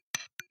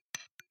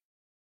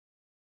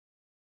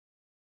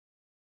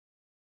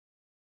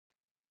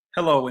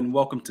Hello and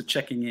welcome to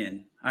Checking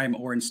In. I'm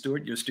Oren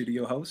Stewart, your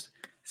studio host.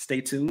 Stay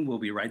tuned, we'll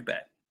be right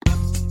back.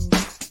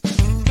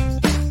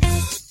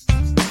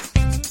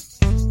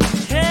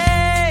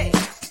 Hey!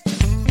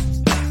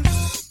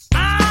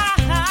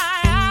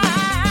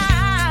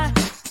 Ah!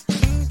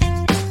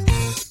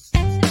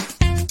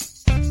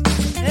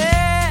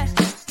 Yeah!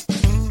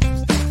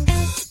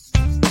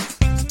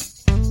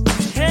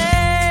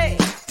 Hey!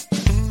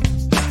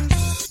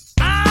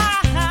 Ah!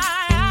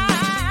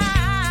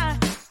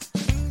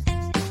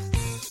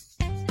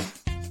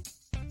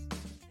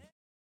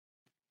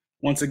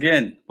 Once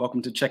again, welcome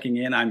to Checking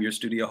In. I'm your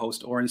studio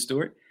host, Oren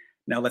Stewart.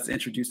 Now let's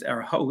introduce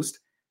our host,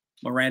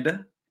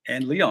 Miranda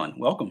and Leon.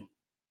 Welcome.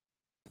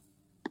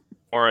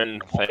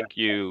 Oren, thank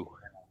you.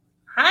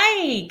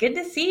 Hi, good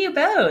to see you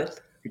both.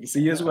 Good to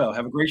see you as well.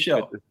 Have a great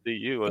show. Good to see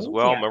you as Thank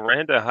well. you.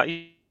 Miranda, how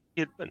you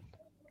doing?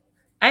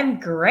 I'm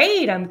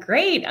great.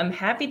 I'm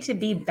happy to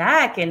be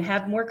back and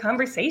have more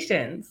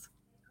conversations.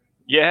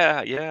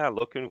 Yeah.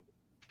 Looking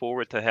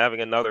forward to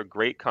having another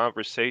great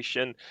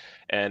conversation.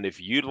 And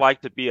if you'd like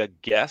to be a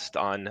guest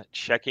on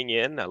Checking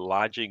In, a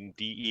Lodging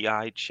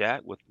DEI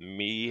chat with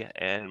me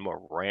and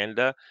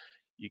Miranda,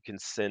 you can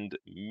send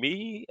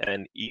me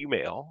an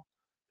email.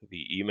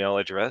 The email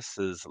address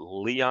is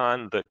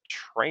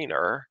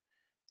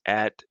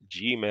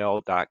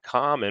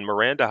leonthetrainer@gmail.com. And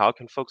Miranda, how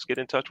can folks get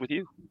in touch with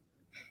you?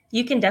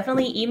 You can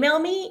definitely email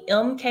me,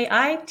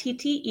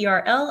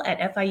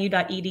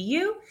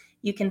 ilmkitterl@fiu.edu.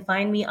 You can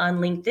find me on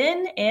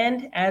LinkedIn,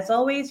 and as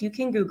always, you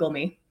can Google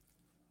me.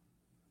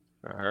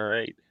 All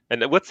right.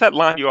 And what's that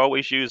line you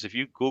always use? If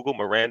you Google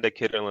Miranda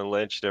Kitterlin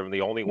Lynch, they're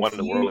the only one in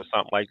the world or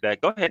something like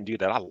that. Go ahead and do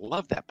that. I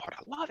love that part.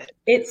 I love it.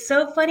 It's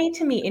so funny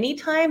to me.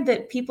 Anytime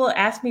that people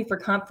ask me for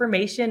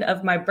confirmation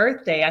of my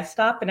birthday, I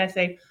stop and I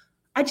say,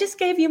 I just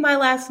gave you my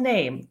last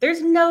name.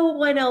 There's no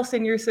one else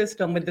in your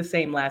system with the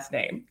same last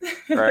name.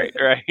 Right.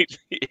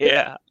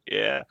 Yeah.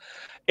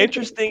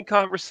 Interesting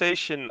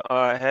conversation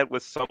I had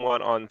with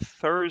someone on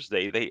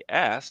Thursday. They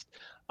asked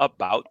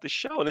about the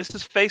show, and this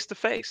is face to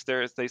face.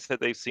 They said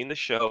they've seen the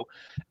show,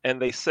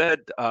 and they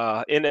said,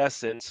 in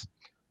essence,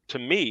 to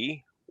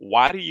me,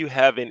 why do you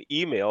have an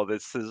email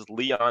that says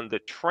Leon the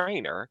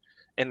Trainer?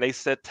 And they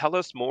said, tell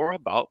us more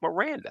about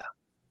Miranda.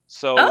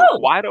 So Oh,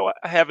 why do I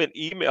have an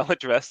email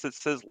address that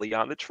says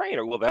Leon the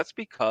Trainer? Well, that's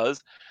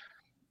because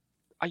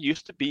I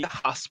used to be a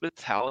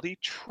hospitality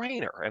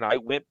trainer and I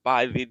went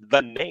by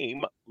the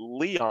name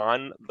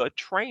Leon the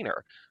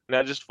Trainer. And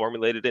I just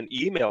formulated an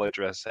email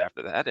address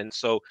after that. And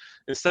so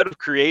instead of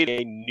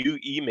creating a new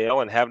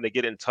email and having to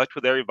get in touch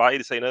with everybody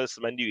to say, no, this is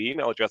my new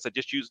email address, I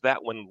just used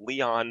that one,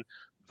 Leon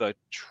the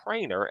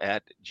Trainer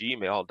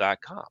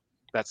 @gmail.com.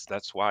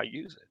 That's why I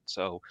use it.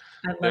 So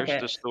I love there's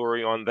the it.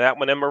 story on that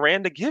one. And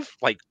Miranda, give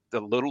like the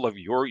little of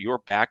your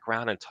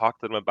background and talk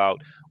to them about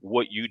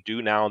what you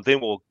do now, and then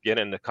we'll get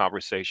into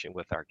conversation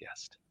with our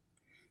guest.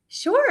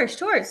 Sure.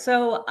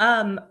 So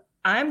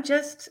I'm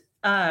just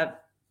a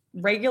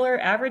regular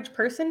average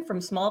person from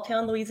small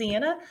town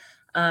Louisiana.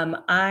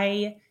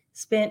 I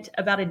spent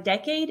about a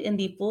decade in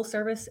the full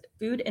service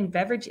food and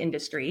beverage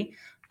industry.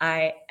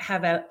 I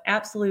have an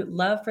absolute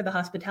love for the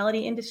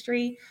hospitality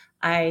industry.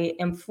 I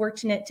am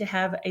fortunate to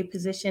have a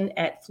position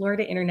at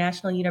Florida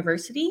International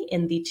University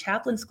in the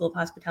Chaplain School of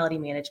Hospitality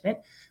Management,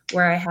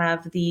 where I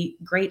have the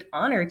great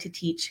honor to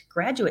teach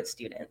graduate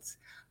students.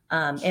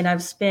 And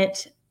I've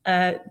spent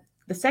the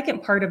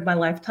second part of my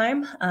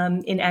lifetime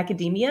in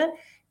academia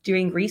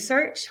doing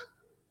research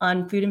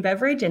on food and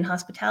beverage and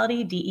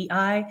hospitality,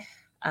 DEI,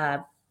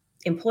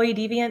 employee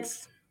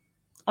deviance,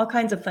 all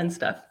kinds of fun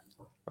stuff.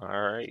 All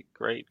right,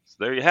 great. So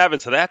there you have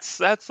it. So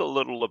that's a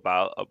little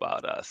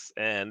about us,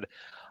 and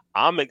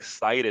I'm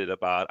excited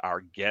about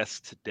our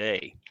guest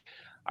today.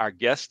 Our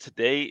guest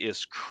today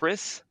is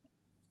Chris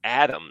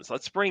Adams.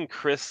 Let's bring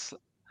Chris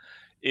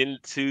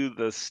into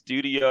the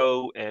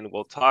studio and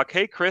we'll talk.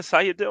 Hey, Chris, how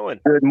you doing?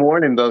 Good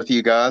morning, both of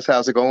you guys.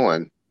 How's it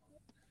going?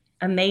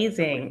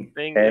 Amazing.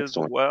 Everything is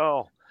Excellent.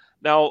 well.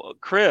 Now,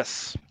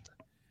 Chris,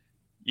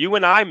 you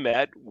and I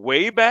met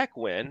way back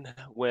when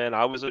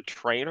I was a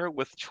trainer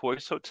with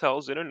Choice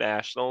Hotels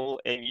International,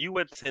 and you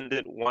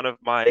attended one of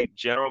my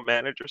general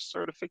manager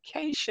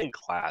certification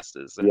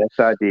classes, and Yes,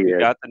 I we did.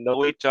 got to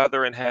know each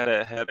other and had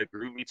a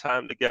groovy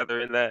time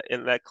together in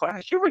that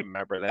class. You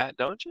remember that,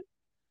 don't you?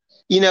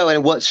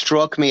 And what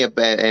struck me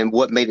about and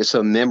what made it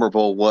so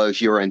memorable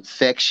was your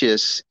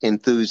infectious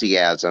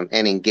enthusiasm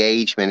and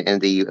engagement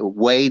and the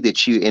way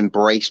that you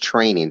embrace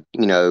training.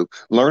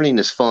 Learning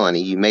is fun.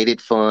 You made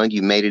it fun.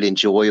 You made it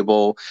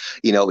enjoyable.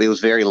 It was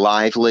very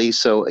lively.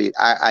 So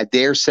I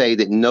dare say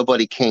that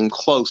nobody came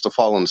close to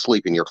falling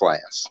asleep in your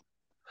class.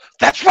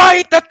 That's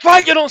right.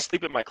 You don't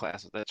sleep in my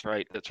classes. That's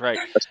right.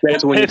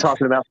 Especially when you're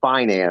talking about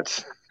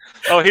finance.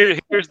 Oh,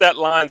 here's that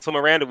line. So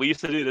Miranda, we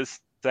used to do this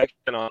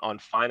section on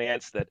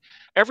finance that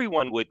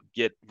everyone would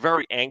get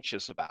very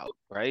anxious about,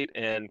 right?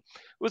 And it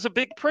was a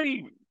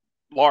pretty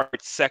large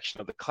section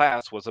of the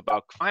class was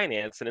about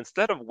finance. And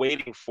instead of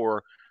waiting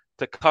for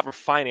to cover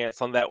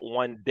finance on that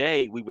one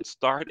day, we would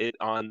start it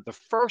on the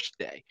first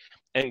day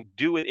and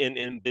do it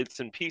in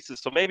bits and pieces.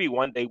 So maybe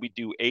one day we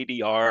do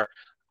ADR,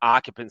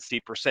 occupancy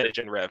percentage,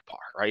 and RevPAR,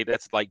 right?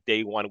 That's like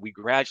day one. We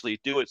gradually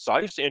do it. So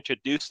I used to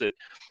introduce it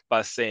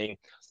by saying,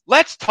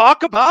 let's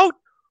talk about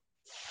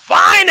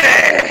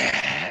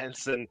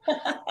finance. And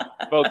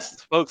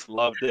folks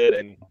loved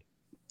it.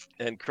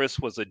 And Chris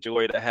was a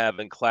joy to have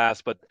in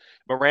class. But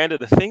Miranda,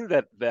 the thing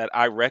that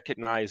I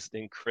recognized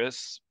in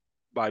Chris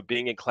by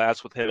being in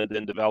class with him and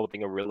then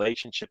developing a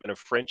relationship and a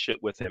friendship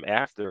with him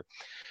after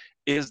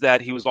is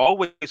that he was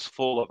always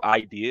full of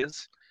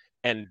ideas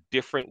and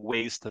different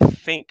ways to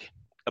think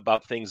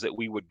about things that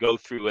we would go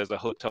through as a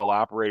hotel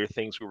operator,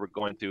 things we were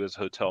going through as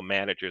hotel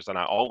managers. And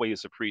I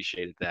always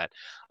appreciated that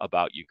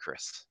about you,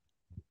 Chris.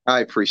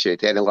 I appreciate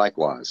that, and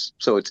likewise.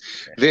 So it's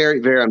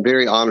I'm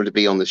very honored to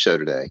be on the show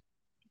today.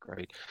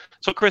 Great.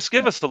 So, Chris,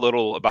 give us a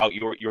little about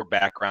your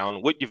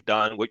background, what you've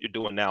done, what you're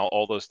doing now,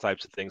 all those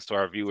types of things, so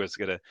our viewers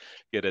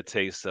get a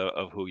taste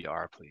of who you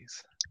are,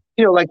 please.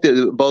 Like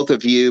both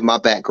of you, my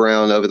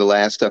background over the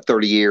last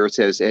 30 years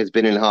has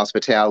been in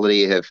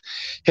hospitality. Have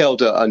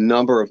held a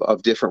number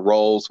of different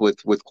roles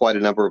with quite a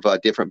number of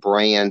different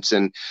brands.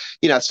 And,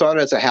 I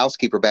started as a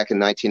housekeeper back in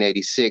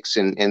 1986,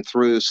 and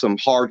through some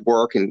hard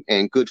work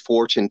and good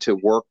fortune to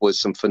work with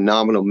some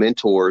phenomenal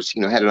mentors,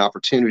 had an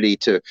opportunity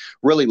to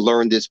really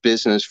learn this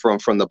business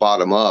from the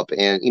bottom up.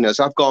 And, as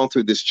I've gone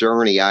through this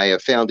journey, I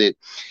have found it,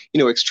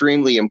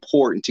 extremely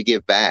important to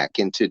give back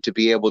and to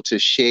be able to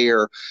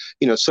share,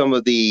 some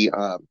of the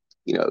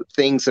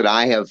things that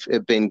I have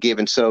been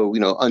given so,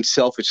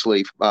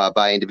 unselfishly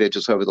by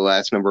individuals over the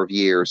last number of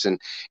years.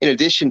 And in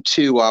addition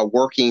to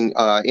working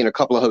in a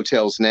couple of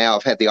hotels now,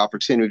 I've had the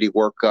opportunity to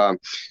work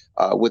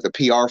with a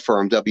PR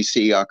firm,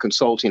 WC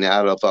Consulting,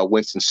 out of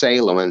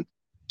Winston-Salem. And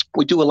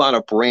we do a lot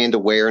of brand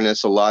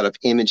awareness, a lot of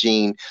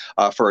imaging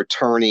for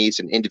attorneys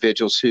and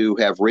individuals who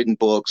have written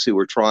books, who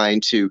are trying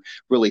to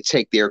really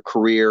take their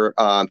career,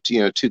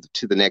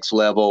 to the next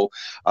level.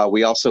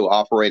 We also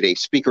operate a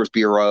speakers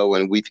bureau,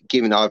 and we've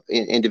given our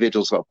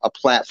individuals a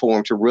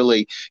platform to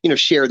really,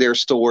 share their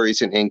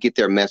stories and get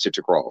their message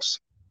across.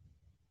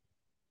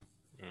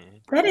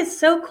 That is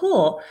so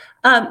cool.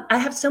 I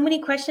have so many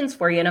questions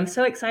for you, and I'm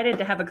so excited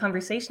to have a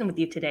conversation with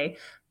you today.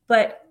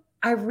 But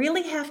I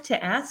really have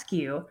to ask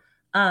you,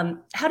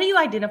 how do you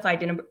identify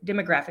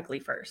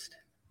demographically first?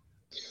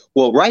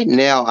 Well, right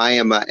now I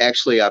am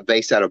actually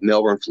based out of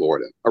Melbourne,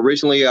 Florida.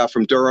 Originally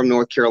from Durham,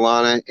 North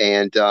Carolina,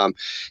 and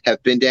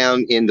have been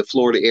down in the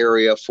Florida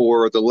area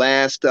for the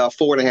last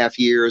 4.5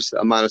 years,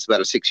 minus about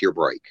a 6-year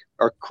break,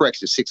 or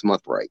correction,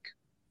 6-month break.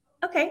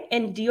 Okay,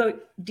 and do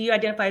you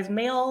identify as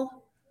male?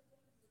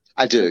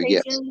 I do,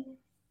 Caucasian? yes.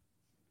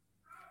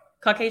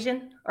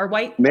 Caucasian or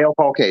white? Male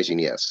Caucasian,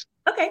 yes.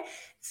 Okay.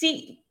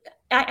 See,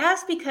 I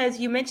asked because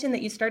you mentioned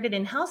that you started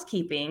in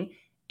housekeeping,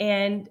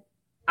 and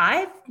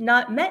I've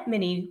not met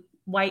many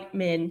white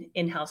men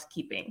in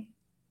housekeeping.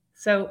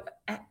 So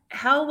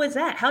how was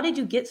that? How did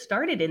you get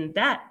started in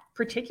that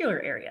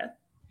particular area?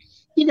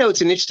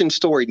 It's an interesting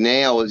story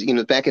now.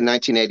 Back in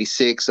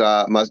 1986,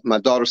 my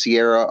daughter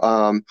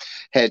Sierra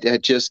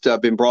had just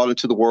been brought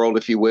into the world,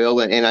 if you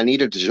will, and I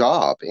needed a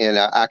job. And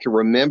I can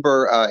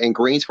remember in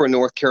Greensboro,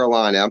 North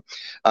Carolina,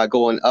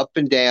 going up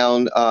and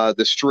down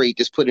the street,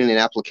 just putting in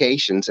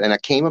applications. And I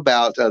came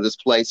about this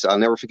place, I'll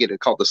never forget it,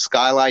 called the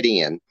Skylight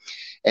Inn.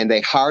 And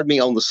they hired me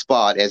on the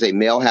spot as a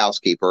male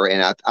housekeeper.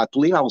 And I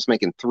believe I was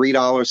making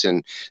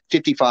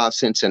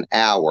 $3.55 an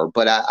hour.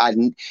 But I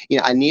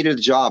needed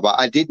a job.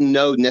 I didn't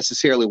know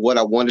necessarily what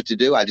I wanted to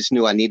do. I just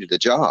knew I needed a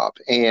job.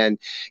 And,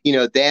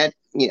 that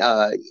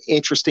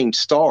interesting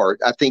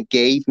start, I think,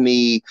 gave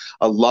me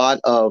a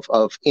lot of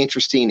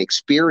interesting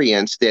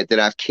experience that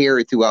I've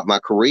carried throughout my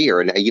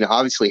career. And,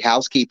 obviously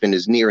housekeeping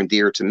is near and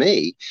dear to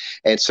me.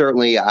 And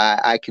certainly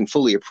I can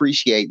fully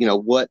appreciate,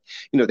 what,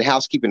 the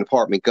housekeeping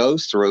department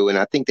goes through. And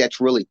I think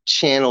that's really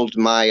channeled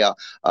my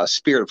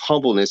spirit of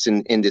humbleness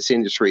in this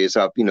industry as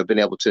I've, been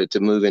able to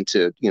move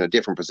into,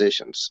 different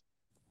positions.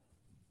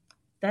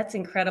 That's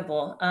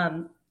incredible.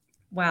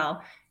 Wow.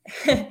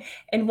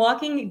 And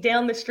walking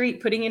down the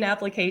street, putting in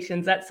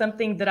applications, that's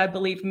something that I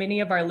believe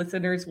many of our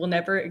listeners will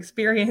never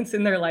experience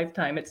in their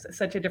lifetime. It's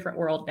such a different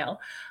world now.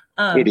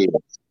 It is.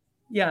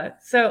 Yeah.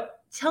 So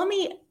tell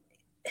me,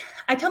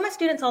 I tell my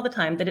students all the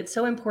time that it's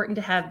so important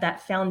to have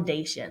that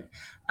foundation.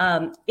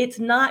 It's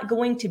not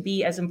going to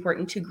be as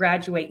important to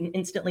graduate and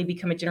instantly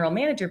become a general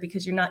manager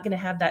because you're not going to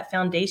have that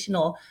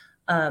foundational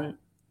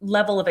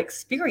level of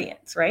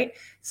experience, right?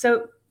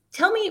 So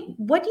tell me,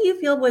 what do you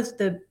feel was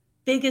the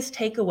biggest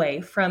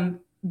takeaway from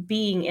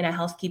being in a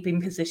housekeeping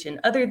position,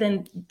 other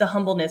than the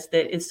humbleness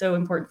that is so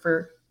important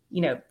for,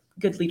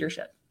 good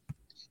leadership?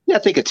 Yeah, I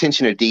think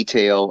attention to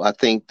detail. I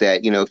think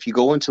that, if you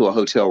go into a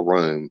hotel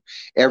room,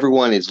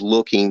 everyone is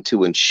looking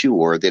to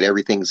ensure that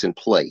everything's in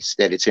place,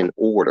 that it's in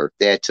order,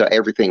 that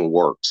everything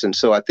works. And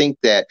so I think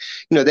that,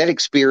 that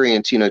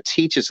experience,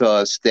 teaches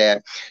us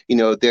that,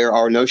 there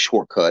are no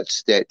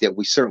shortcuts, that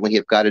we certainly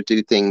have got to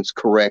do things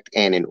correct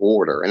and in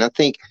order. And I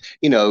think,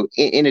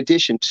 in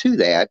addition to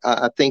that,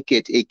 I think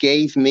it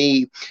gave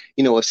me,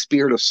 a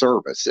spirit of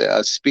service,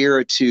 a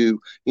spirit to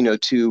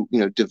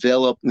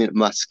develop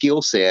my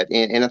skill set.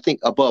 And I think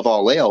above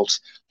all else,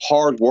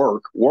 hard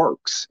work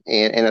works.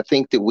 And I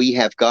think that we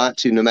have got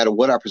to, no matter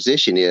what our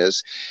position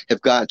is,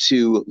 have got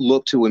to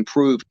look to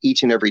improve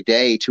each and every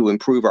day to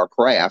improve our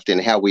craft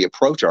and how we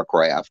approach our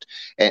craft,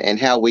 and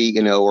how we,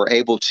 are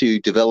able to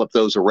develop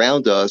those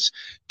around us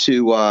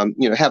to,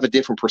 have a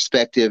different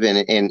perspective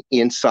and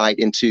insight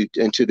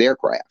into their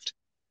craft.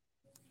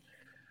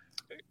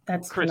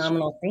 That's Chris,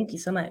 phenomenal. Thank you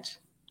so much.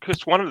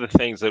 Chris, one of the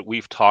things that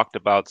we've talked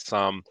about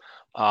some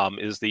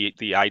is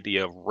the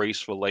idea of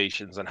race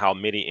relations and how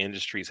many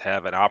industries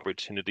have an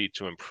opportunity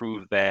to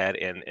improve that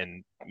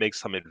and make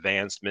some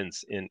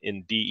advancements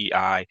in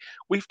DEI.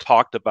 We've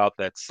talked about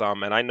that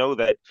some, and I know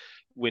that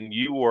when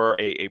you were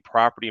a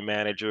property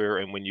manager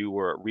and when you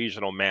were a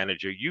regional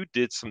manager, you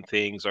did some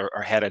things or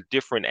had a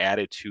different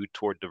attitude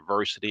toward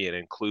diversity and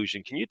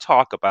inclusion. Can you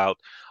talk about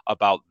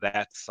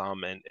that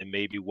some, and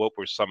maybe what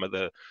were some of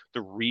the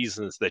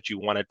reasons that you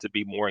wanted to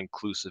be more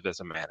inclusive as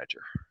a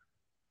manager?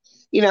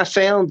 I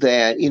found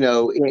that,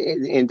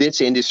 in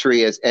this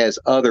industry, as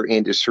other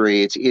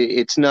industries,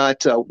 it's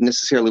not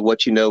necessarily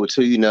what you know, it's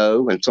who you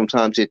know, and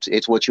sometimes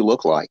it's what you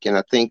look like. And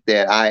I think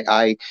that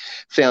I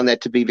found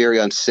that to be very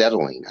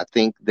unsettling. I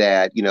think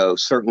that,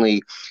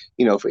 certainly,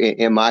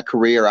 in my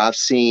career, I've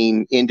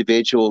seen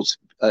individuals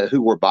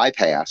who were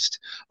bypassed,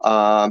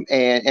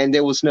 and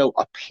there was no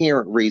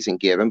apparent reason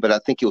given, but I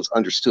think it was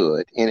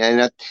understood,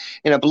 and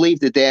I believe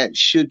that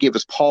should give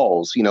us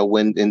pause,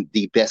 when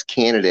the best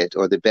candidate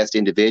or the best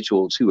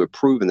individuals who have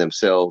proven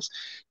themselves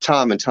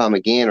time and time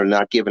again are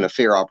not given a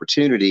fair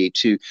opportunity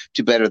to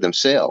better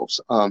themselves.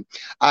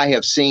 I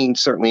have seen,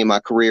 certainly in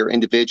my career,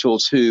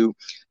 individuals who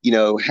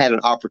had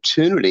an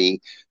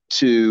opportunity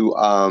to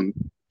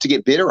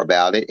get bitter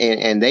about it,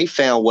 and they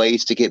found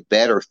ways to get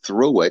better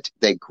through it.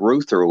 They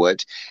grew through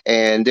it,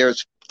 and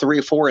there's 3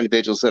 or 4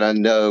 individuals that I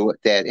know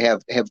that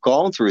have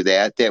gone through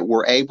that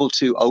were able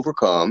to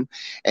overcome,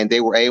 and they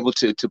were able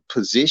to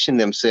position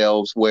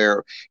themselves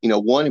where,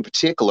 one in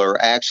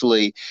particular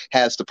actually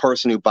has the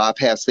person who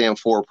bypassed them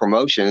for a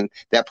promotion,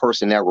 that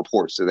person now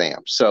reports to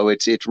them. So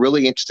it's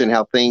really interesting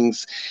how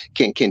things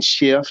can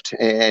shift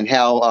and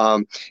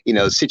how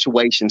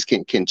situations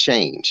can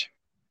change.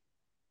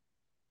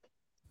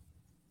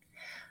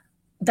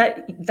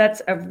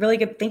 That's a really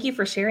good, thank you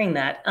for sharing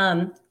that.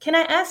 Can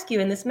I ask you,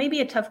 and this may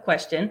be a tough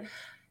question.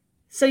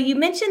 So you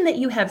mentioned that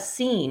you have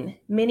seen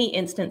many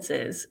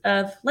instances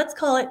of, let's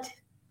call it,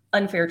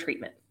 unfair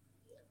treatment.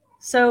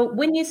 So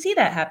when you see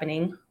that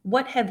happening,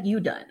 what have you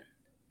done?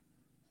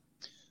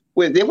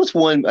 Well, there was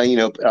one,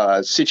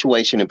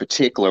 situation in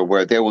particular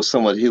where there was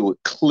someone who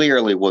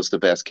clearly was the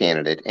best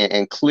candidate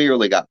and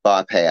clearly got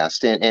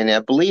bypassed. And I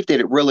believe that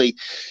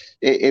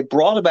it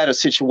brought about a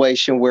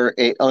situation where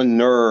it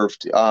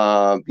unnerved,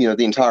 the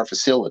entire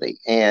facility.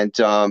 And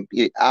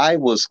I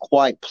was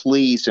quite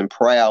pleased and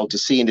proud to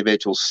see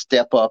individuals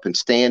step up and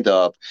stand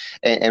up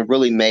and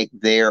really make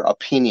their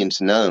opinions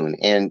known.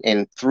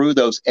 And through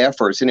those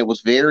efforts, and it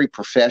was very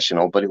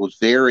professional, but it was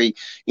very,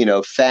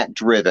 fact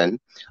driven.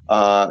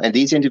 And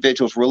these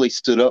individuals really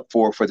stood up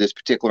for this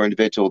particular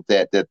individual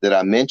that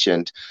I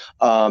mentioned.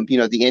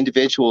 The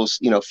individuals,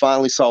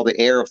 finally saw the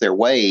error of their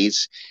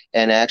ways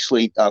and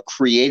actually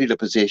created a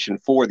position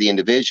for the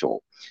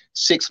individual.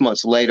 6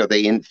 months later,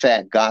 they in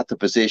fact got the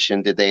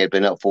position that they had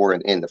been up for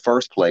in the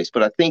first place.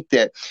 But I think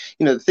that,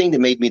 the thing that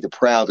made me the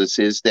proudest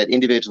is that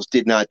individuals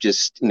did not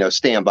just,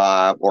 stand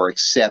by or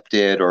accept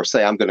it or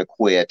say, I'm going to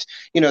quit.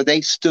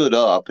 They stood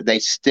up, they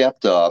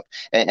stepped up,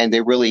 and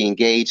they really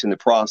engaged in the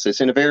process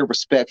in a very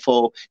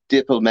respectful,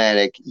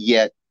 diplomatic,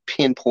 yet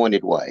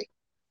pinpointed way.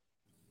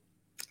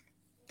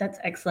 That's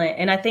excellent.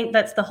 And I think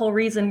that's the whole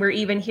reason we're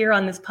even here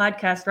on this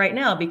podcast right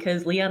now,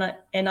 because Leon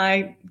and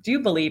I do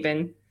believe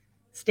in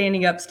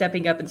standing up,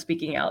 stepping up, and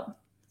speaking out.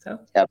 So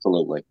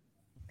absolutely.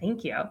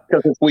 Thank you.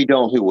 Because if we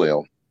don't, who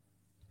will?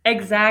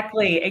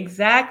 Exactly.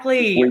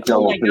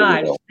 Oh my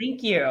gosh.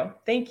 Thank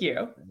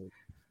you.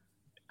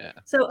 Yeah.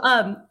 So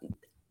I'll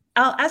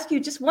ask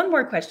you just one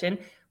more question.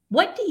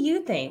 What do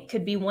you think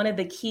could be one of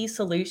the key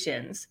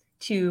solutions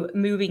to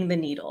moving the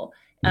needle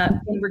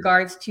in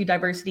regards to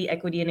diversity,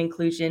 equity, and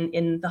inclusion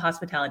in the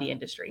hospitality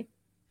industry?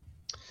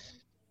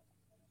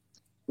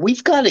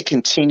 We've got to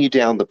continue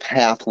down the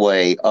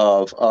pathway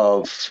of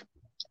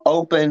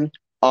open,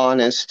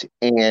 honest,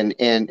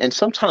 and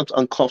sometimes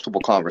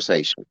uncomfortable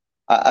conversation.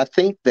 I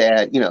think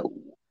that,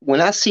 when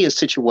I see a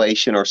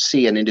situation or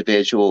see an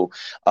individual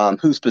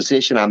whose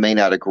position I may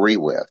not agree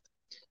with,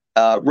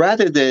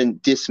 rather than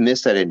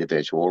dismiss that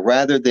individual,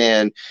 rather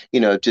than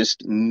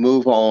just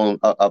move on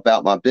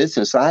about my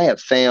business, I have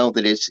found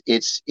that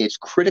it's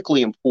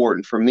critically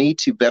important for me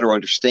to better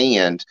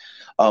understand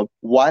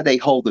why they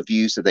hold the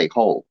views that they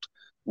hold.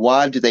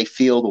 Why do they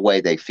feel the way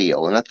they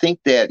feel? And I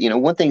think that,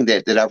 one thing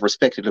that I've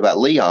respected about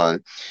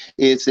Leon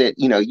is that,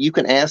 you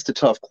can ask the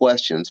tough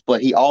questions,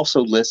 but he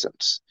also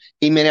listens.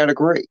 He may not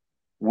agree.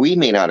 We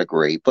may not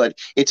agree, but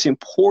it's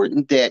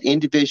important that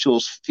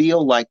individuals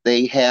feel like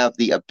they have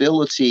the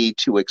ability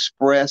to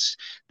express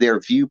their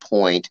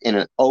viewpoint in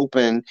an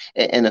open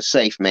and a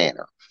safe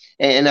manner.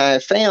 And I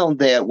found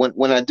that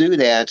when I do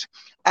that,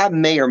 I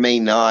may or may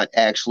not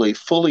actually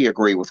fully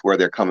agree with where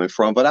they're coming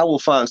from, but I will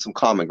find some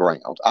common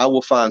ground. I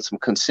will find some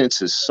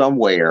consensus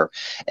somewhere.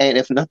 And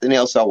if nothing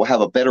else, I will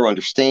have a better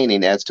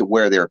understanding as to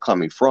where they're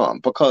coming from.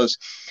 Because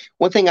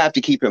one thing I have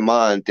to keep in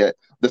mind that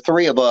the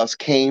three of us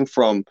came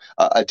from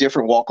a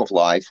different walk of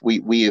life.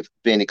 We have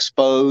been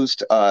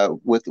exposed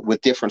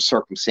with different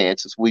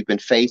circumstances. We've been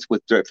faced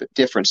with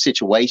different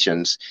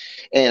situations.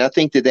 And I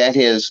think that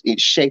has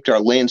shaped our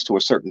lens to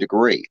a certain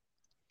degree.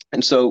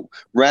 And so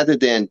rather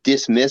than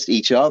dismiss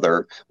each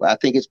other, I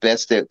think it's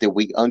best that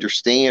we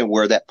understand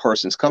where that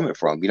person's coming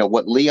from.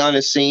 What Leon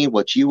has seen,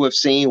 what you have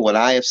seen, what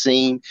I have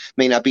seen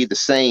may not be the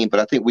same, but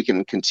I think we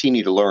can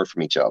continue to learn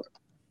from each other.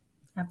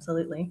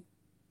 Absolutely.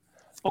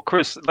 Well,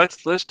 Chris,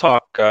 let's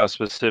talk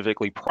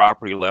specifically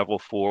property level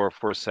for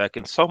a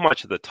second. So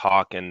much of the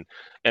talk in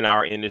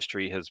our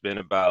industry has been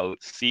about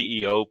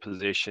CEO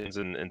positions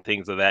and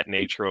things of that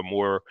nature, or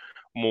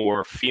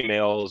more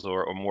females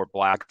or more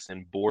blacks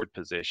in board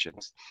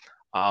positions.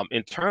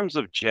 In terms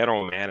of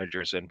general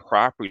managers and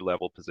property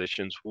level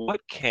positions, what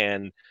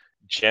can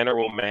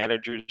general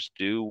managers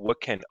do?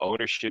 What can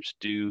ownerships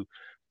do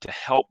to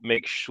help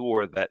make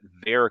sure that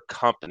their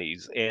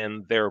companies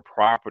and their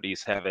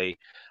properties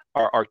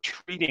are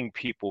treating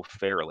people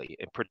fairly,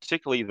 and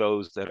particularly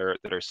those that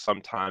are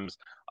sometimes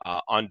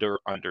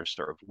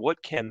underserved?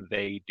 What can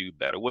they do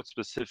better? What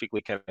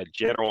specifically can a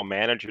general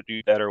manager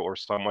do better, or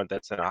someone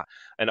that's in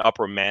an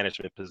upper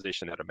management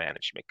position at a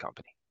management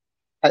company?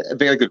 A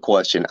very good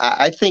question.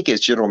 I think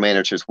as general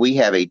managers, we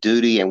have a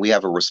duty and we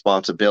have a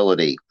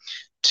responsibility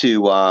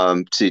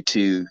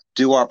to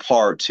do our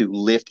part to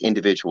lift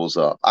individuals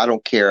up. I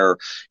don't care,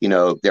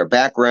 their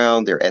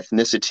background, their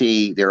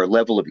ethnicity, their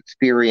level of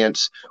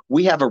experience.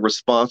 We have a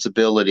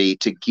responsibility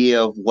to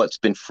give what's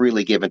been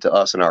freely given to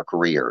us in our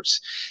careers.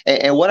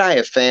 And what I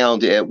have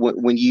found,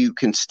 when you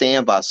can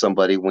stand by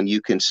somebody, when you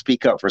can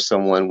speak up for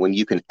someone, when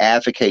you can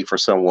advocate for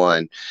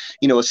someone,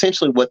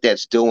 essentially what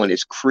that's doing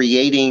is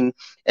creating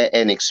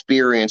an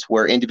experience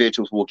where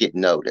individuals will get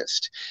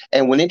noticed.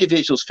 And when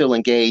individuals feel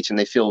engaged and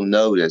they feel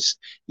noticed,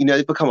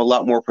 they become a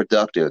lot more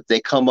productive. They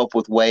come up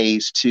with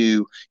ways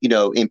to,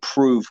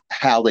 improve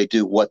how they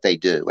do what they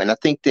do. And I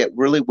think that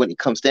really what it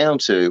comes down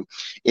to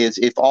is,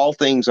 if all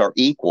things are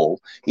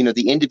equal,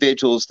 the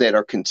individuals that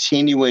are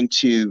continuing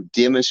to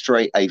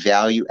demonstrate a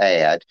value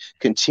add,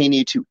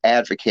 continue to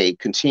advocate,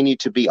 continue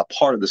to be a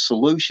part of the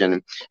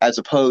solution as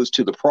opposed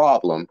to the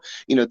problem,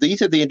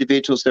 these are the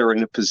individuals that are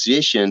in a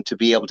position to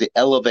be able to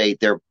elevate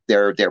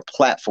their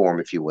platform,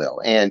 if you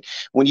will. And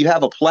when you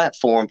have a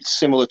platform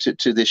similar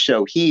to this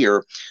show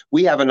here,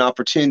 we have an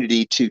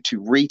opportunity to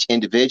reach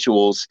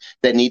individuals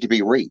that need to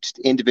be reached,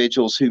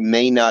 individuals who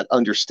may not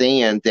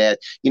understand that,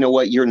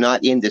 you're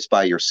not in this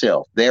by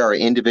yourself. There are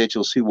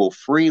individuals who will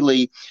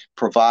freely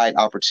provide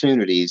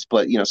opportunities,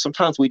 but,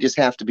 sometimes we just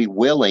have to be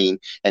willing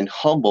and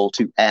humble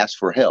to ask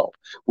for help.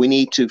 We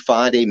need to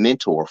find a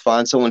mentor,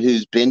 find someone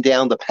who's been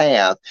down the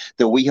path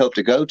that we hope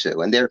to go to.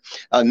 And there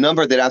are a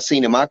number that I've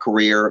seen in my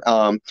career,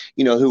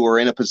 who are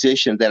in a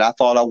position that I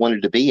thought I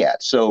wanted to be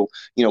at. So,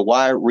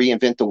 why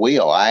reinvent the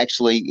wheel? I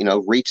actually,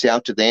 reached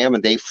out to them,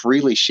 and they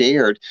freely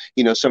shared,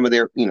 some of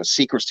their,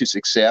 secrets to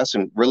success.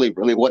 And really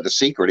wasn't a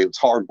secret. It was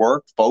hard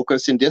work,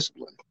 focus, and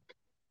discipline.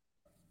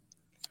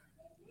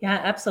 Yeah,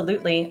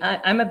 absolutely.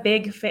 I'm a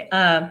big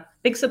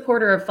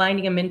supporter of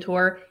finding a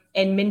mentor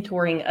and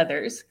mentoring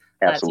others.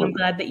 So I'm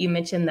glad that you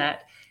mentioned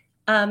that.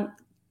 And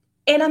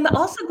I'm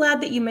also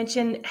glad that you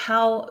mentioned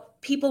how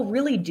people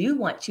really do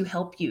want to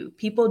help you.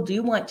 People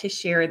do want to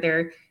share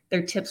their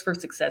tips for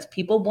success.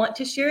 People want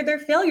to share their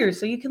failures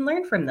so you can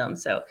learn from them.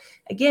 So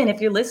again, if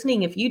you're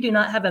listening, if you do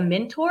not have a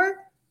mentor,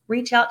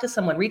 reach out to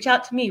someone. Reach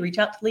out to me, reach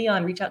out to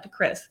Leon, reach out to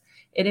Chris.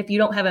 And if you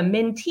don't have a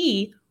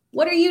mentee,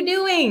 what are you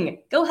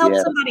doing? Go help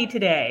somebody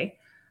today.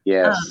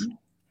 Yes.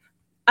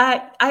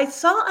 I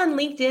saw on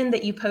LinkedIn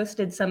that you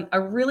posted a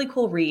really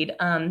cool read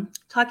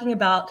talking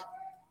about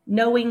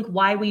knowing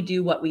why we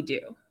do what we do,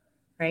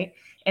 right?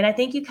 And I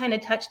think you kind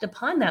of touched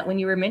upon that when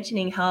you were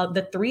mentioning how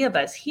the three of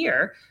us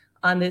here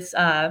on this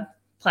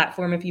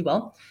platform, if you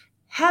will,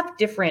 have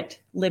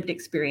different lived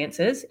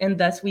experiences, and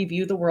thus we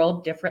view the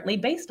world differently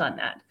based on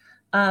that.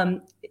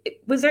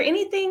 Was there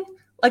anything,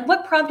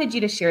 what prompted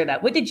you to share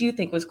that? What did you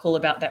think was cool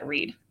about that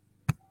read?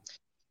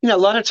 A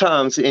lot of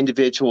times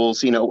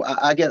individuals,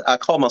 I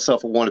call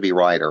myself a wannabe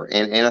writer.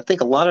 And I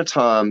think a lot of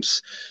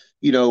times,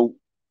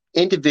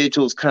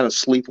 individuals kind of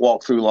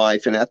sleepwalk through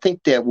life. And I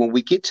think that when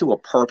we get to a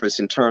purpose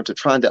in terms of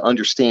trying to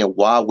understand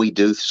why we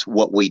do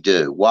what we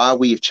do, why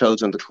we have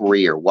chosen the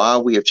career, why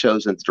we have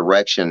chosen the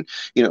direction,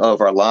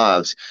 of our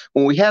lives,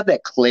 when we have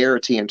that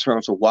clarity in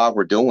terms of why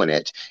we're doing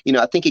it,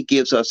 I think it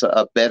gives us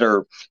a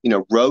better,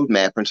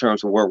 roadmap in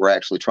terms of where we're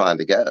actually trying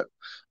to go.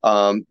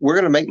 We're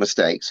going to make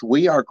mistakes.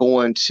 We are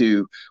going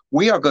to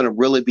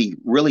really be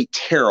really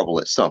terrible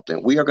at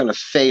something. We are going to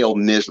fail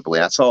miserably.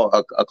 I saw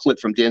a clip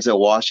from Denzel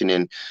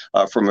Washington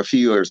from a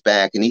few years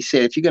back, and he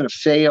said, if you're going to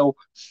fail,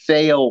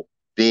 fail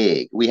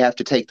big. We have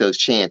to take those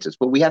chances,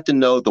 but we have to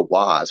know the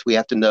whys. We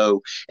have to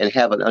know and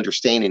have an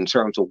understanding in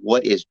terms of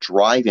what is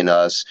driving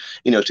us,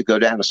 to go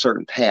down a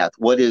certain path.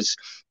 What is,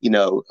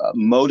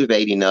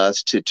 motivating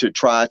us to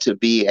try to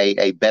be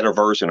a better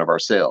version of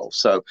ourselves.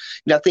 So,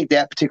 I think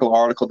that particular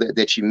article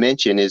that you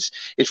mentioned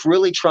it's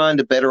really trying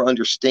to better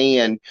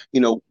understand,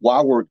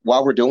 why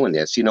we're doing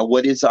this.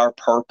 What is our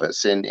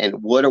purpose, and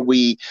what are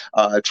we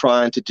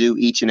trying to do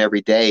each and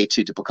every day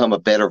to become a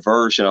better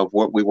version of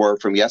what we were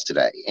from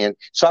yesterday. And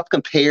stop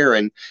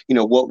comparing,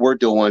 what we're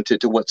doing to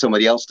what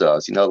somebody else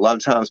does. A lot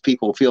of times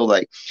people feel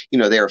like,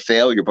 they're a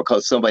failure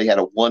because somebody had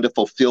a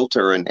wonderful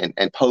filter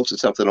and posted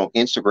something on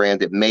Instagram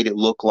that made it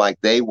look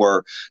like they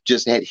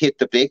had hit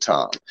the big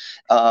time.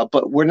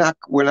 But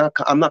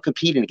I'm not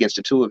competing against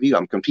the two of you.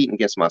 I'm competing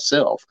against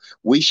myself.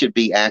 We should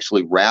be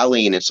actually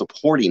rallying and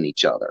supporting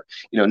each other,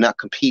 not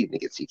competing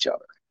against each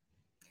other.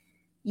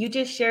 You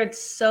just shared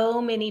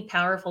so many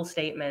powerful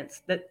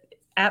statements that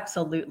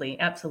absolutely.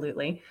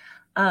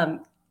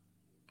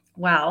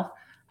 Wow.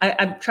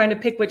 I'm trying to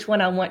pick which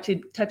one I want to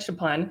touch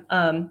upon.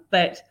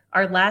 But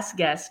our last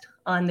guest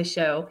on the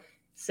show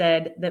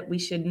said that we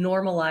should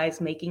normalize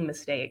making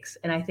mistakes.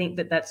 And I think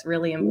that that's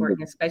really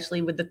important,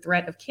 especially with the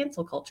threat of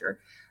cancel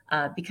culture,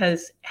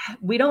 because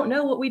we don't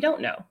know what we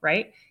don't know,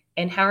 right?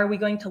 And how are we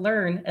going to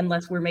learn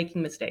unless we're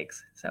making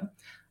mistakes? So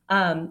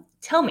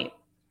tell me.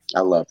 I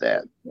love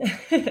that.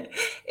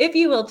 If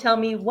you will tell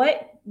me,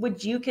 what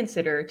would you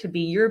consider to be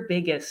your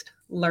biggest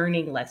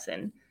learning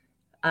lesson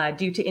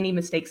due to any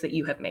mistakes that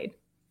you have made?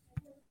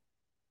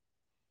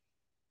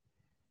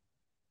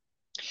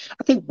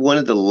 I think one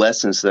of the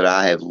lessons that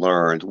I have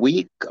learned,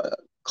 we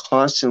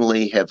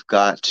constantly have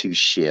got to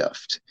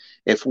shift.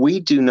 If we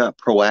do not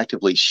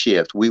proactively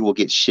shift, we will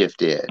get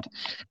shifted.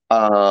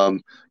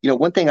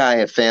 One thing I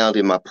have found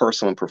in my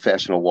personal and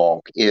professional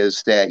walk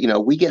is that,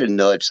 we get a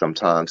nudge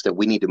sometimes that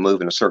we need to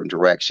move in a certain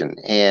direction.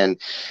 And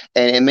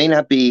it may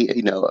not be,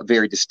 a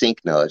very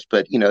distinct nudge,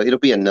 but, it'll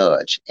be a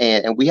nudge.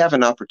 And we have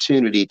an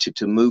opportunity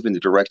to move in the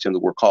direction that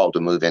we're called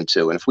to move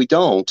into. And if we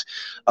don't,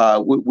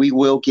 we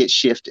will get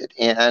shifted.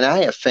 And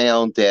I have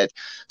found that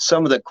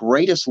some of the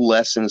greatest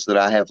lessons that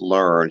I have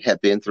learned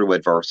have been through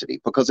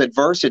adversity, because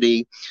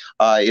adversity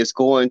is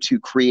going to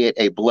create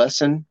a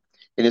blessing,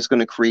 and it's going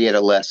to create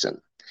a lesson.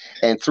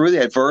 And through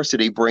the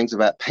adversity brings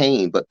about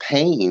pain, but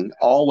pain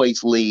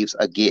always leaves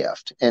a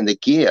gift. And the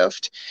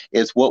gift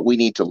is what we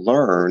need to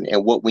learn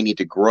and what we need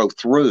to grow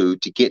through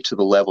to get to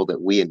the level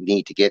that we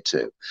need to get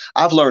to.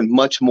 I've learned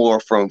much more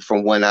from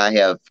when I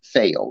have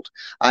failed.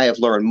 I have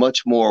learned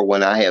much more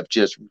when I have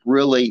just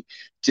really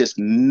just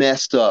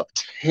messed up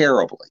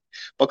terribly.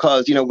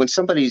 Because, when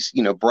somebody's,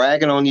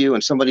 bragging on you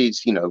and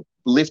somebody's,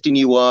 lifting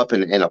you up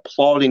and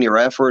applauding your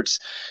efforts,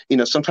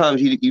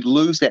 sometimes you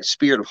lose that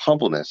spirit of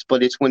humbleness.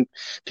 But it's when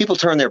people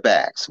turn their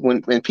backs,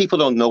 when people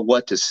don't know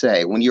what to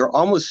say, when you're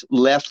almost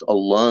left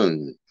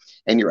alone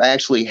and you're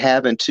actually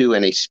having to,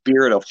 in a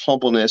spirit of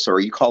humbleness, or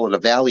you call it a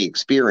valley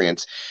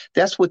experience,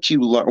 that's what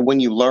you learn when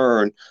you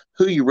learn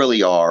who you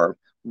really are,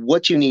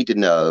 what you need to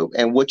know,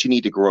 and what you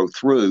need to grow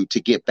through to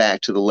get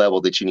back to the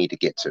level that you need to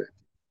get to.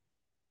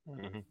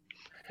 Mm-hmm.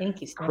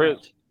 Thank you so Chris,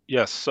 much.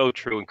 yes, so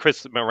true. And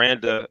Chris,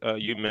 Miranda,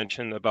 you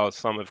mentioned about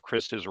some of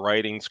Chris's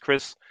writings.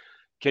 Chris,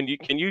 can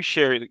you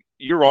share?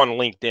 You're on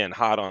LinkedIn,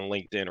 hot on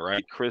LinkedIn,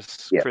 right?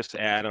 Chris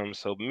Adams.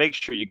 So make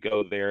sure you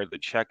go there to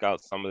check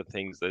out some of the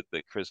things that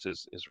Chris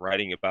is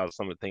writing about,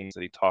 some of the things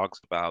that he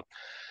talks about.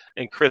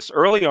 And Chris,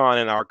 early on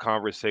in our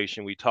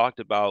conversation, we talked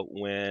about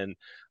when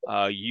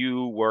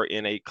you were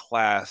in a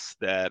class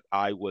that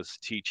I was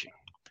teaching.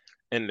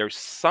 And there's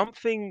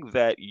something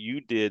that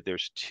you did.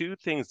 There's two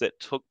things that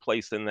took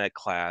place in that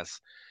class,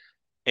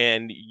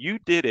 and you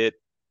did it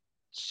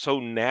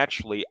so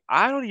naturally.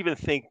 I don't even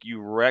think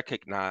you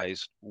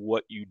recognized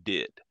what you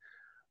did.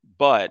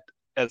 But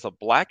as a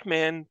Black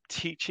man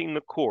teaching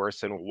the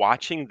course and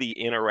watching the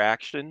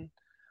interaction,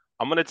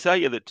 I'm going to tell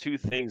you the two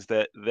things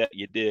that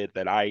you did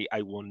that I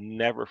will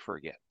never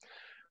forget.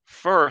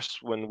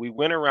 First, when we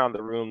went around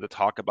the room to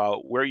talk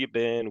about where you've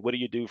been, what do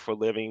you do for a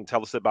living,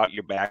 tell us about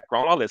your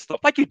background, all that stuff,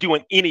 like you do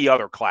in any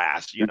other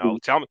class,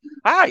 tell me,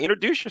 hi,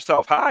 introduce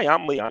yourself. Hi,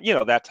 I'm Leon,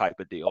 that type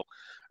of deal.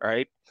 All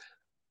right.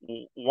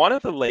 One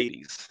of the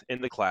ladies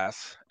in the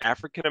class,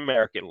 African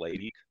American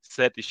lady,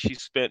 said that she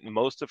spent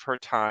most of her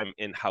time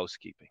in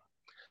housekeeping.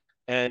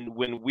 And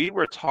when we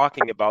were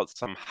talking about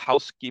some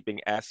housekeeping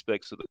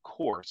aspects of the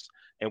course,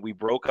 and we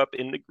broke up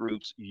into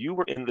groups, you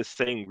were in the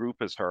same group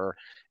as her,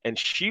 and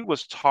she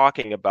was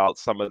talking about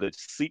some of the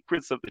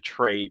secrets of the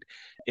trade,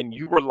 and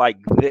you were like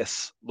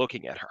this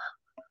looking at her,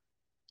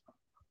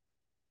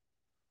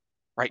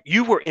 right?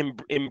 You were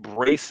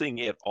embracing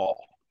it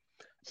all.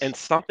 And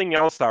something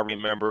else I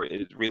remember,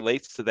 it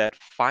relates to that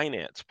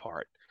finance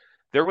part.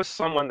 There was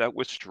someone that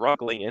was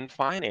struggling in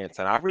finance,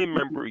 and I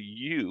remember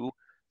you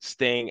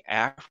staying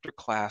after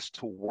class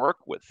to work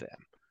with them,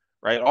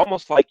 right?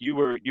 Almost like you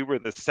were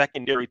the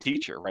secondary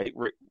teacher, right?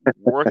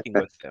 Working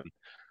with them.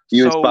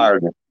 You So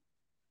inspired me.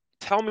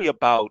 tell me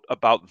about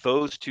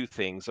those two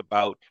things,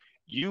 about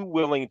you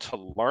willing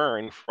to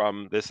learn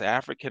from this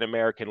African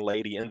American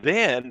lady, and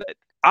then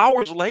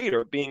hours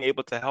later being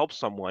able to help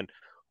someone.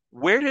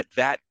 Where did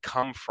that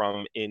come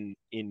from in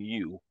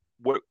you?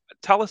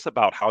 Tell us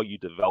about how you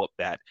developed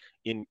that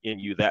in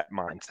you, that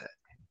mindset.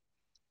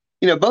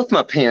 You know, both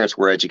my parents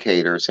were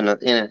educators,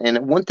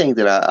 and one thing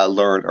that I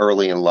learned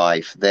early in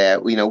life,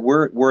 that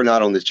we're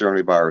not on this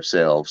journey by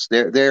ourselves.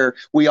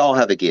 We all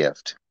have a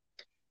gift,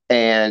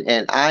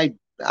 and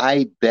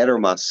I better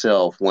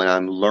myself when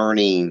I'm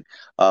learning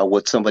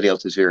what somebody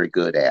else is very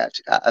good at.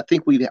 I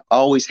think we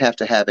always have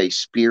to have a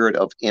spirit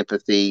of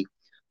empathy.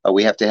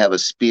 We have to have a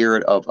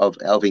spirit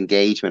of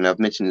engagement. I've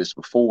mentioned this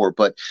before,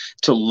 but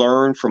to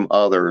learn from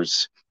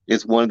others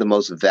is one of the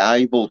most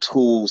valuable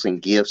tools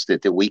and gifts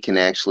that we can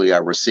actually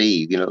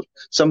receive. You know,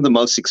 some of the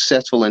most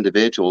successful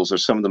individuals are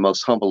some of the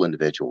most humble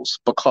individuals,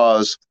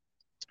 because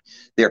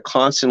they're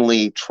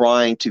constantly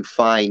trying to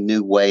find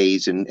new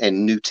ways and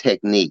new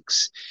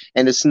techniques.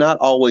 And it's not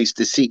always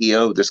the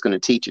CEO that's going to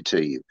teach it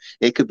to you.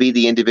 It could be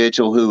the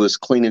individual who is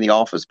cleaning the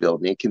office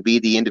building. It can be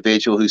the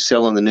individual who's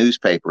selling the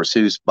newspapers,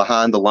 who's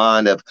behind the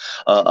line of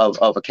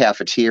a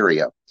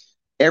cafeteria.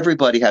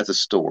 Everybody has a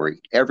story.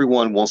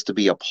 Everyone wants to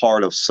be a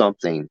part of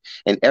something,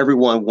 and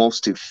everyone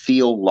wants to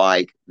feel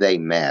like they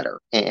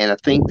matter. And I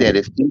think that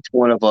if each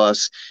one of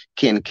us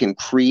can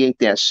create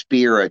that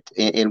spirit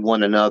in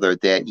one another,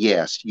 that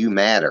yes, you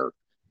matter,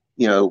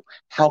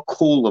 how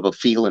cool of a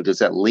feeling does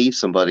that leave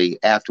somebody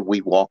after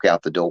we walk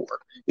out the door?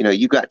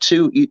 You got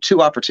two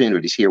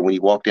opportunities here when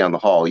you walk down the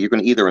hall. You're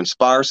going to either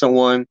inspire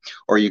someone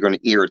or you're going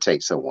to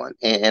irritate someone.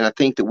 And I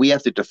think that we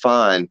have to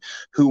define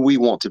who we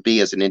want to be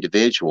as an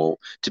individual,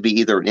 to be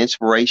either an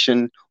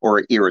inspiration or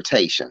an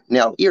irritation.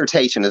 Now,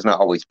 irritation is not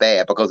always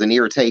bad, because an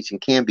irritation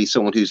can be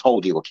someone who's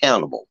holding you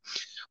accountable.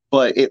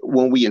 But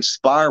when we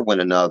inspire one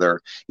another,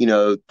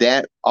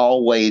 that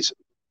always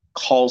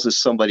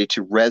causes somebody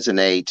to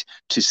resonate,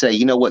 to say,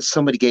 you know what,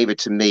 somebody gave it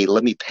to me,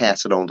 let me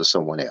pass it on to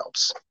someone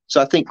else.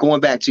 So I think,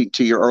 going back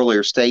to your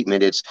earlier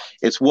statement,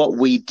 it's what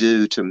we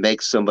do to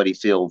make somebody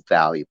feel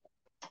valuable.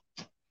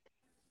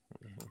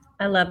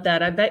 I love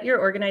that. I bet your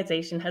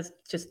organization has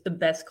just the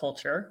best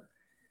culture.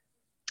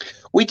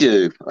 We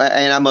do.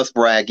 And I must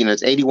brag,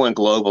 it's 81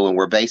 Global, and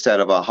we're based out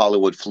of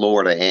Hollywood,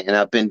 Florida. And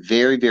I've been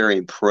very, very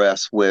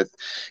impressed with,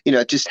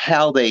 just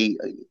how they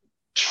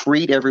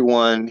treat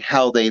everyone,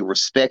 how they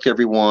respect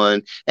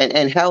everyone,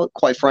 and how,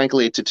 quite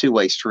frankly, it's a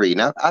two-way street.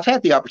 And I've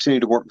had the opportunity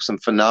to work with some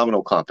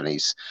phenomenal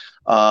companies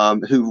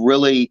who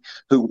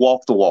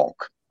walk the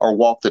walk or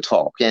walk the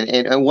talk.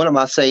 And one of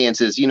my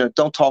sayings is,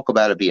 don't talk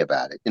about it, be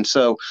about it. And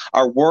so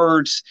our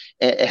words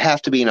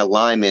have to be in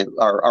alignment.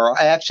 Our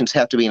actions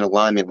have to be in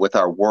alignment with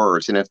our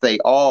words. And if they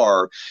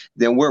are,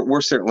 then we're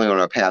certainly on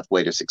a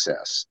pathway to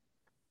success.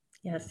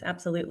 Yes,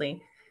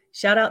 absolutely.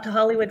 Shout out to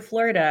Hollywood,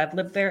 Florida. I've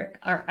lived there.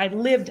 I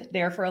lived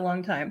there for a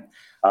long time.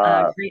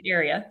 Great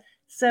area.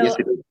 So, yes,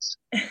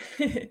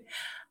 it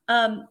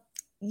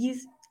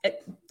is.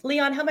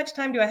 Leon, how much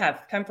time do I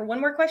have? Time for one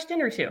more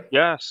question or two?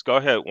 Yes, go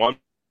ahead. One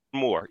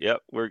more.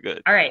 Yep, we're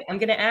good. All right. I'm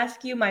going to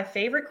ask you my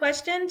favorite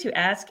question to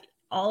ask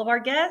all of our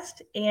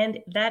guests. And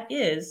that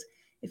is,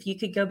 if you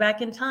could go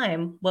back in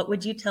time, what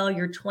would you tell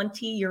your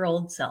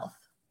 20-year-old self?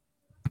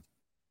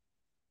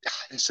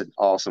 That's an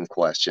awesome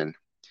question.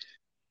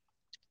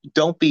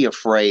 Don't be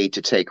afraid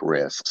to take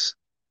risks.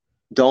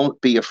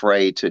 Don't be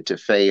afraid to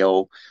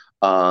fail.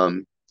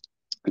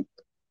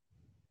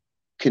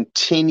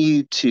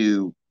 Continue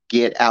to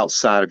get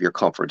outside of your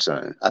comfort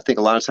zone. I think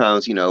a lot of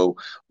times,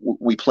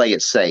 we play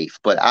it safe,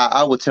 but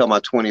I would tell my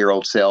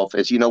 20-year-old self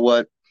is,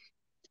 what?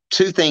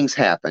 Two things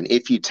happen.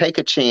 If you take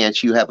a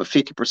chance, you have a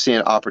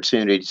 50%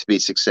 opportunity to be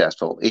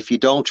successful. If you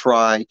don't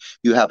try,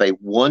 you have a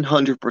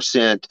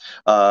 100%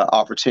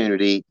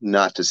 opportunity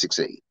not to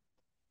succeed.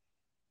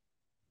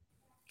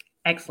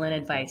 Excellent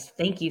advice.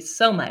 Thank you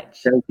so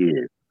much. Thank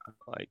you.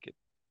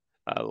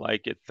 I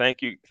like it.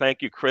 Thank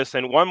you, Chris.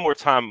 And one more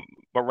time,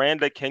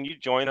 Miranda, can you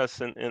join us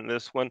in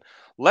this one?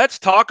 Let's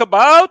talk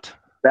about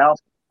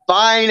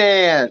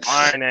finance.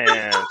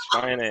 Finance.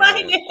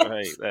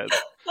 Right.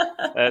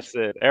 That's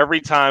it. Every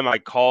time I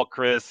call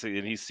Chris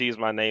and he sees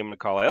my name in the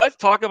call, let's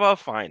talk about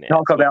finance.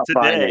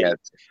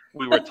 Finance.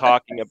 We were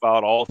talking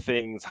about all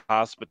things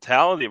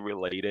hospitality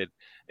related,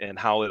 and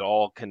how it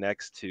all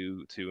connects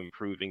to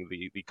improving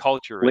the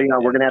culture.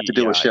 Leon, we're going to have to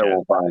do a show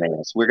on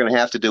finance. We're going to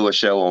have to do a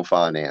show on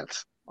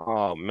finance.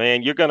 Oh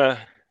man, you're gonna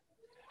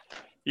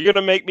You're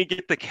gonna make me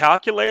get the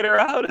calculator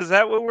out? Is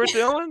that what we're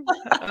doing?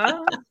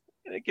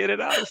 Get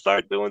it out and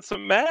start doing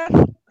some math.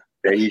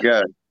 There you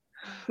go.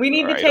 We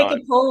need to take a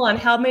poll on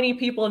how many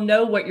people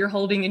know what you're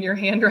holding in your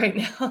hand right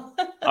now.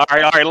 All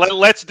right.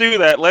 Let's do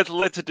that. Let's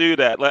do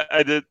that.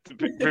 The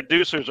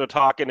producers are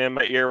talking in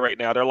my ear right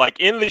now. They're like,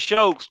 in the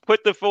show,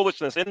 quit the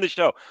foolishness. In the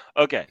show.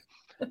 Okay.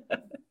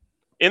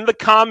 In the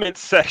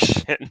comments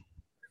section,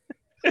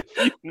 if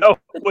you know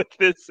what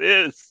this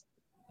is,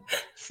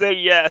 say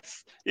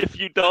yes. If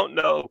you don't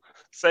know,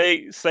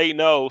 say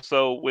no.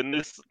 So when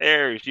this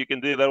airs, you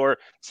can do that, or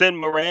send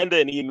Miranda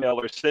an email,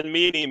 or send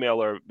me an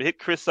email, or hit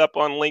Chris up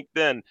on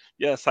LinkedIn.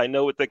 Yes, I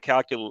know what the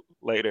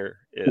calculator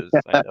is.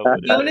 I know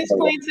what Bonus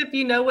points if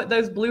you know what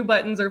those blue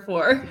buttons are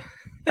for.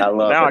 I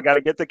love now it. I got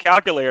to get the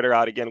calculator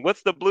out again.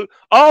 What's the blue?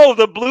 Oh,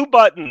 the blue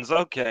buttons.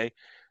 Okay.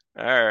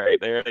 All right.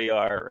 There they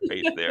are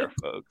right there,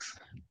 folks.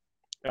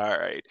 All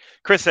right.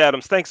 Chris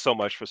Adams, thanks so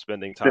much for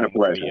spending time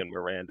with me and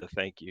Miranda.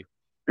 Thank you.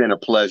 It's been a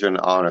pleasure and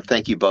an honor.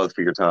 Thank you both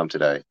for your time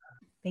today.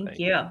 Thank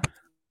you.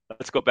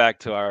 Let's go back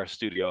to our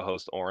studio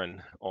host,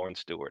 Oren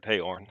Stewart. Hey,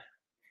 Oren.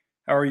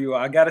 How are you?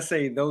 I got to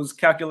say, those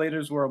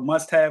calculators were a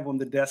must-have on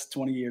the desk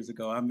 20 years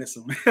ago. I miss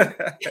them.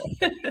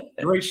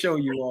 Great show,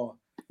 you all.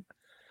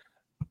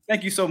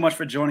 Thank you so much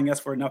for joining us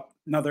for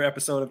another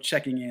episode of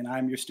Checking In.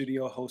 I'm your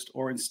studio host,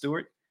 Oren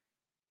Stewart.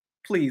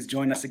 Please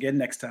join us again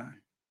next time.